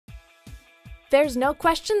There's no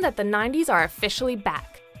question that the 90s are officially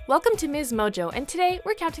back. Welcome to MsMojo, and today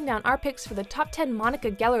we're counting down our picks for the top 10 Monica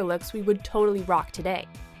Geller looks we would totally rock today.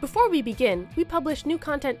 Before we begin, we publish new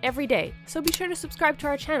content every day, so be sure to subscribe to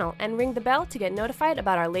our channel and ring the bell to get notified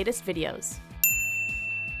about our latest videos.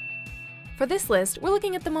 For this list, we're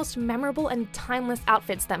looking at the most memorable and timeless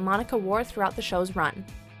outfits that Monica wore throughout the show's run.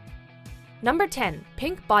 Number 10,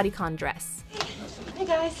 pink bodycon dress. Hey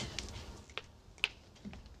guys.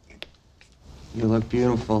 You look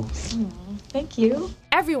beautiful. Thank you.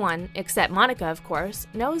 Everyone, except Monica of course,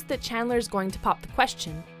 knows that Chandler's going to pop the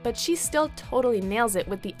question, but she still totally nails it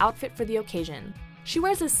with the outfit for the occasion. She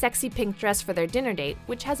wears a sexy pink dress for their dinner date,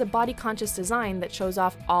 which has a body-conscious design that shows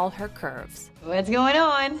off all her curves. What's going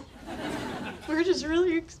on? We're just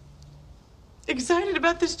really excited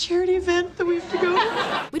about this charity event that we have to go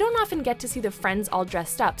to. We don't often get to see the friends all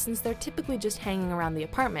dressed up since they're typically just hanging around the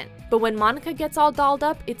apartment. But when Monica gets all dolled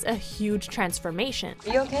up, it's a huge transformation.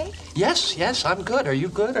 Are you okay? Yes, I'm good. Are you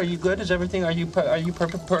good? Are you good? Is everything, are you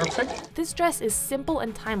perfect? This dress is simple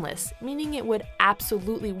and timeless, meaning it would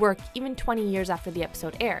absolutely work even 20 years after the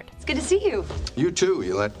episode aired. It's good to see you. You too.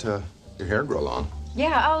 You let your hair grow long.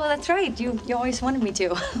 Yeah, oh, that's right. You always wanted me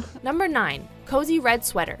to. Number 9, cozy red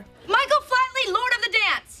sweater. Michael Flatley, Lord of the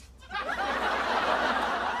Dance!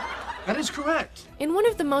 That is correct. In one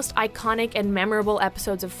of the most iconic and memorable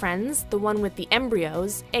episodes of Friends, the one with the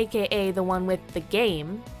embryos, aka the one with the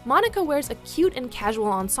game, Monica wears a cute and casual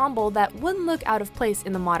ensemble that wouldn't look out of place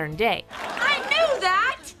in the modern day. I knew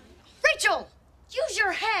that! Rachel, use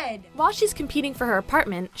your head! While she's competing for her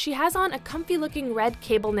apartment, she has on a comfy-looking red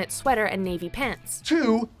cable knit sweater and navy pants.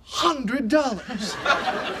 $200.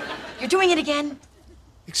 You're doing it again?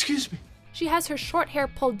 Excuse me. She has her short hair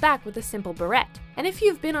pulled back with a simple barrette. And if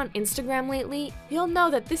you've been on Instagram lately, you'll know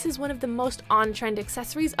that this is one of the most on-trend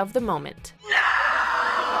accessories of the moment.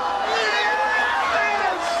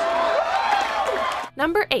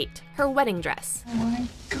 Number 8, her wedding dress. Oh my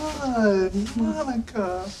God,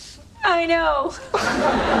 Monica. I know.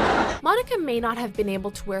 Monica may not have been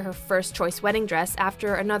able to wear her first choice wedding dress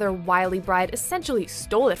after another wily bride essentially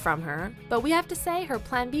stole it from her, but we have to say her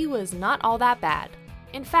plan B was not all that bad.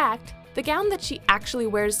 In fact, the gown that she actually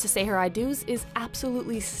wears to say her I do's is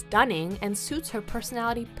absolutely stunning and suits her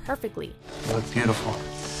personality perfectly. You look beautiful.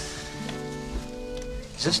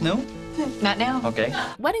 Is this new? Not now. Okay.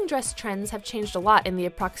 Wedding dress trends have changed a lot in the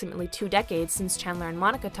approximately 2 decades since Chandler and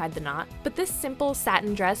Monica tied the knot, but this simple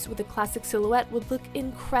satin dress with a classic silhouette would look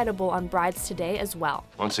incredible on brides today as well.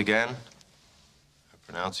 Once again, I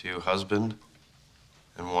pronounce you husband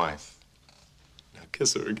and wife. Now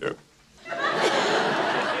kiss her again.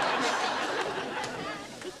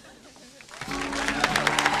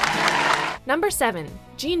 Number 7,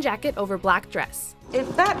 jean jacket over black dress.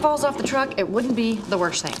 If that falls off the truck, it wouldn't be the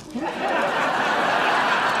worst thing.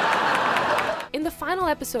 In the final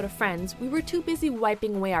episode of Friends, we were too busy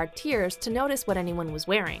wiping away our tears to notice what anyone was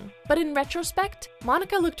wearing. But in retrospect,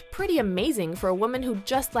 Monica looked pretty amazing for a woman who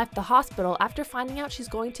just left the hospital after finding out she's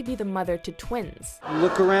going to be the mother to twins.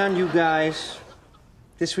 Look around, you guys.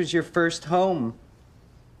 This was your first home.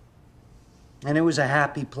 And it was a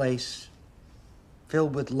happy place,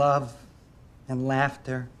 filled with love and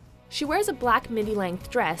laughter. She wears a black midi-length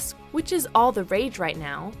dress, which is all the rage right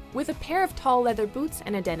now, with a pair of tall leather boots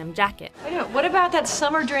and a denim jacket. Wait a minute, what about that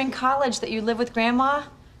summer during college that you lived with Grandma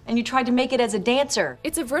and you tried to make it as a dancer?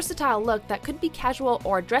 It's a versatile look that could be casual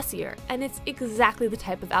or dressier, and it's exactly the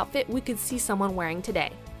type of outfit we could see someone wearing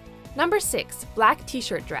today. Number 6, black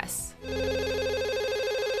t-shirt dress.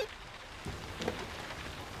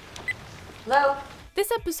 Hello? This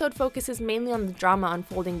episode focuses mainly on the drama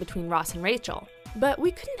unfolding between Ross and Rachel. But we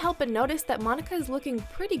couldn't help but notice that Monica is looking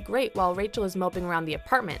pretty great while Rachel is moping around the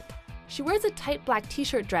apartment. She wears a tight black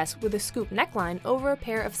t-shirt dress with a scoop neckline over a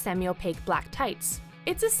pair of semi-opaque black tights.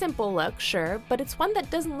 It's a simple look, sure, but it's one that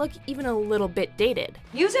doesn't look even a little bit dated.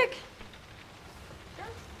 Music?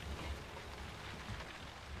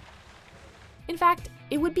 In fact,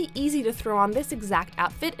 it would be easy to throw on this exact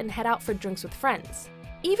outfit and head out for drinks with friends.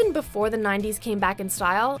 Even before the 90s came back in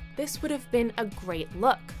style, this would have been a great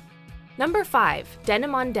look. Number 5,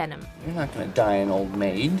 denim on denim. You're not gonna die an old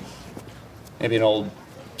maid. Maybe an old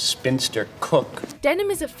spinster cook.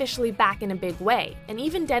 Denim is officially back in a big way, and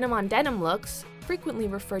even denim on denim looks, frequently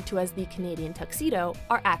referred to as the Canadian tuxedo,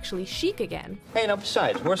 are actually chic again. Hey, now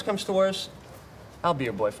besides, worst comes to worst, I'll be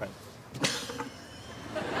your boyfriend.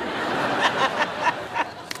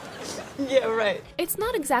 Yeah, right. It's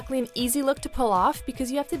not exactly an easy look to pull off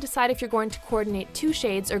because you have to decide if you're going to coordinate 2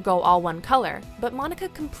 shades or go all one color, but Monica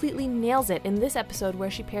completely nails it in this episode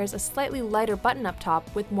where she pairs a slightly lighter button up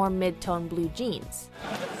top with more mid-tone blue jeans.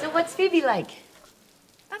 So what what's Phoebe like?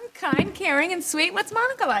 I'm kind, caring, and sweet. What's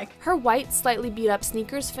Monica like? Her white, slightly beat-up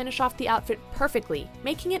sneakers finish off the outfit perfectly,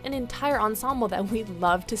 making it an entire ensemble that we'd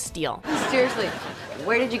love to steal. Seriously,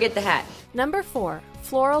 where did you get the hat? Number 4,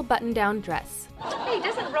 floral button-down dress. Hey,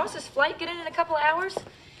 doesn't Ross's flight get in a couple of hours?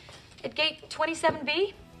 At gate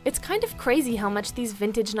 27B? It's kind of crazy how much these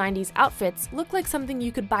vintage 90s outfits look like something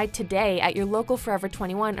you could buy today at your local Forever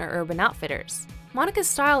 21 or Urban Outfitters. Monica's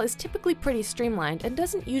style is typically pretty streamlined and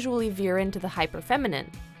doesn't usually veer into the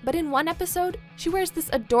hyper-feminine. But in one episode, she wears this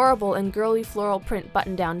adorable and girly floral print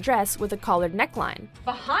button-down dress with a collared neckline.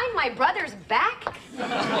 Behind my brother's back?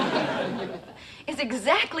 Is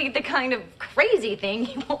exactly the kind of crazy thing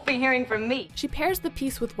you won't be hearing from me. She pairs the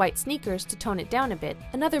piece with white sneakers to tone it down a bit,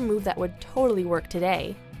 another move that would totally work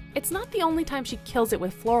today. It's not the only time she kills it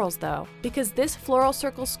with florals though, because this floral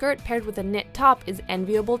circle skirt paired with a knit top is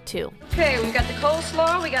enviable too. Okay, we've got the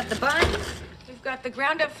coleslaw, we got the bun. We've got the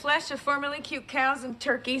ground-up flesh of formerly cute cows and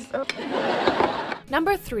turkeys.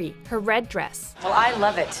 Number 3, her red dress. Well, I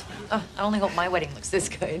love it. Oh, I only hope my wedding looks this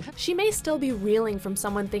good. She may still be reeling from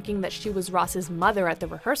someone thinking that she was Ross's mother at the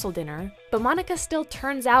rehearsal dinner, but Monica still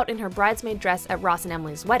turns out in her bridesmaid dress at Ross and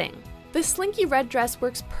Emily's wedding. This slinky red dress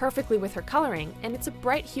works perfectly with her coloring, and it's a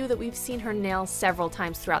bright hue that we've seen her nail several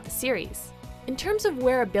times throughout the series. In terms of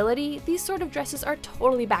wearability, these sort of dresses are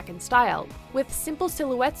totally back in style, with simple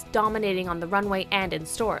silhouettes dominating on the runway and in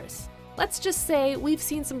stores. Let's just say we've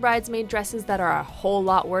seen some bridesmaid dresses that are a whole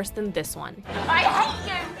lot worse than this one. I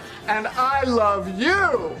hate you! And I love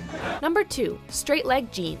you! Number 2, straight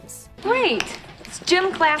leg jeans. Great! It's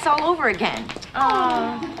gym class all over again.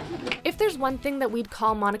 If there's one thing that we'd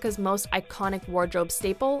call Monica's most iconic wardrobe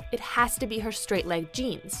staple, it has to be her straight leg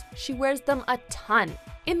jeans. She wears them a ton.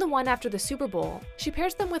 In the one after the Super Bowl, she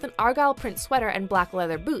pairs them with an argyle print sweater and black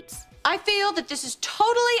leather boots. I feel that this is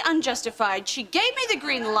totally unjustified. She gave me the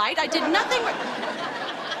green light. I did nothing.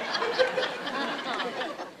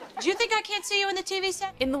 Do you think I can't see you in the TV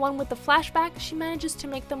set? In the one with the flashback, she manages to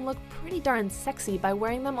make them look pretty darn sexy by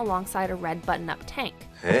wearing them alongside a red button-up tank.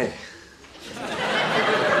 Hey.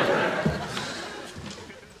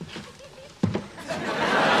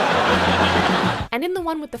 And in the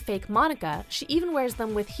one with the fake Monica, she even wears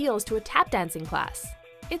them with heels to a tap dancing class.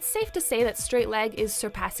 It's safe to say that straight leg is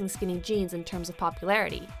surpassing skinny jeans in terms of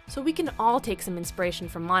popularity, so we can all take some inspiration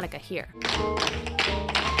from Monica here.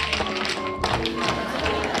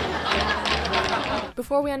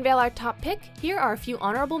 Before we unveil our top pick, here are a few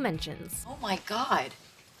honorable mentions. Oh my God.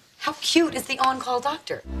 How cute is the on-call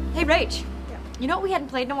doctor? Hey, Rach. You know what we hadn't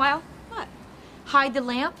played in a while? What? Hide the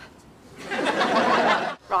lamp.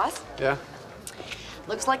 Ross? Yeah?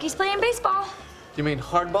 Looks like he's playing baseball. You mean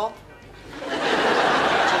hardball?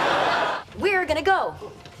 We're gonna go.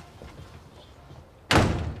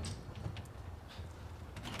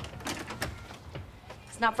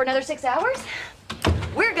 It's not for another 6 hours.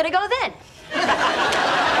 We're gonna go then.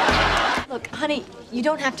 Look, honey, you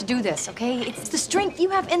don't have to do this, okay? It's the strength you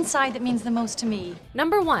have inside that means the most to me.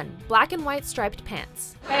 Number 1, black and white striped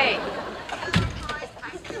pants. Hey.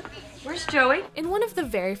 Where's Joey? In one of the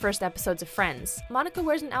very first episodes of Friends, Monica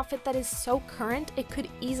wears an outfit that is so current it could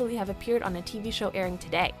easily have appeared on a TV show airing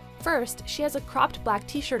today. First, she has a cropped black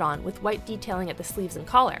t-shirt on with white detailing at the sleeves and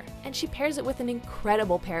collar, and she pairs it with an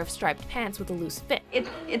incredible pair of striped pants with a loose fit.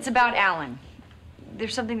 It's about Alan.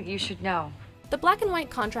 There's something that you should know. The black and white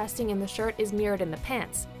contrasting in the shirt is mirrored in the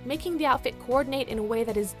pants, making the outfit coordinate in a way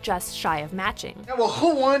that is just shy of matching. Yeah, well,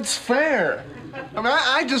 who wants fair? I mean,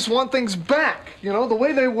 I just want things back, you know, the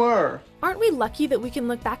way they were. Aren't we lucky that we can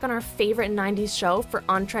look back on our favorite 90s show for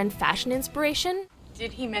on-trend fashion inspiration?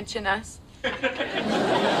 Did he mention us?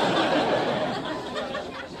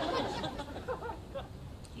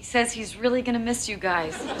 He says he's really gonna miss you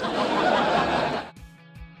guys.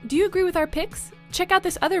 Do you agree with our picks? Check out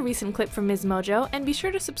this other recent clip from MsMojo and be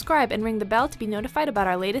sure to subscribe and ring the bell to be notified about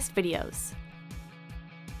our latest videos.